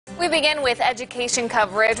We begin with education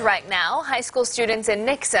coverage right now. High school students in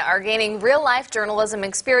Nixa are gaining real-life journalism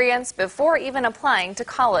experience before even applying to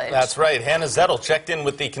college. That's right. Hannah Zettel checked in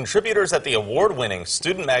with the contributors at the award-winning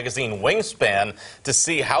student magazine Wingspan to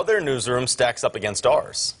see how their newsroom stacks up against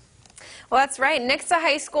ours. Well, that's right. Nixa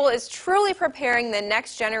High School is truly preparing the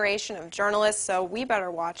next generation of journalists, so we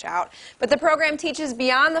better watch out. But the program teaches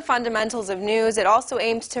beyond the fundamentals of news. It also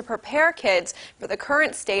aims to prepare kids for the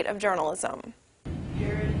current state of journalism.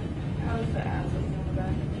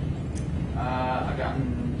 I've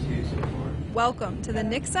gotten 2 so far. Welcome to the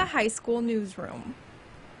Nixa High School newsroom.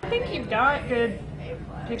 I think you've got good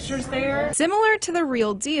pictures there. Similar to the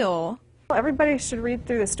real deal, everybody should read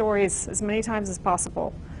through the stories as many times as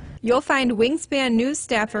possible. You'll find Wingspan news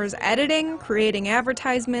staffers editing, creating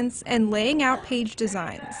advertisements, and laying out page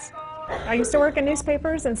designs. I used to work in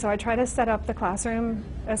newspapers, and so I try to set up the classroom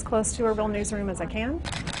as close to a real newsroom as I can.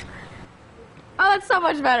 Oh, that's so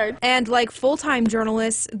much better. And like full-time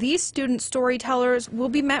journalists, these student storytellers will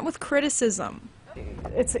be met with criticism.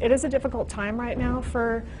 It is a difficult time right now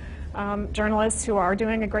for journalists who are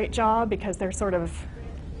doing a great job because they're sort of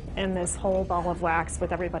in this whole ball of wax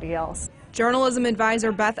with everybody else. Journalism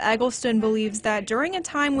advisor Beth Eggleston believes that during a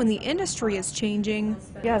time when the industry is changing,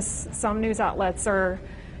 yes, some news outlets are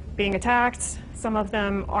being attacked. Some of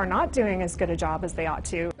them are not doing as good a job as they ought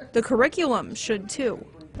to. the curriculum should too.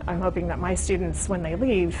 I'm hoping that my students, when they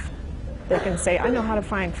leave, they can say, I know how to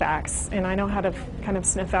find facts, and I know how to kind of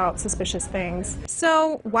sniff out suspicious things.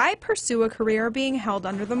 So why pursue a career being held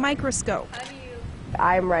under the microscope?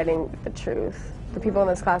 I'm writing the truth. The people in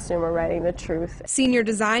this classroom are writing the truth. Senior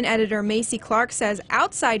design editor Macy Clark says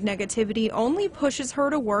outside negativity only pushes her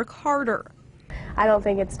to work harder. I don't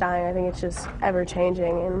think it's dying. I think it's just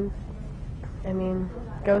ever-changing, and, I mean,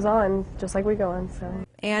 goes on just like we go on, so.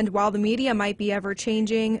 And while the media might be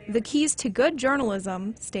ever-changing, the keys to good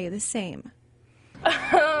journalism stay the same.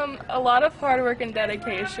 A lot of hard work and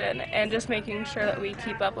dedication, and just making sure that we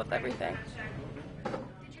keep up with everything.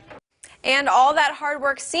 And all that hard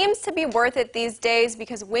work seems to be worth it these days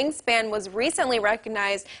because Wingspan was recently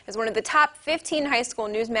recognized as one of the top 15 high school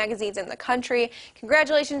news magazines in the country.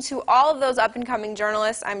 Congratulations to all of those up-and-coming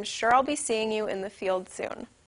journalists. I'm sure I'll be seeing you in the field soon.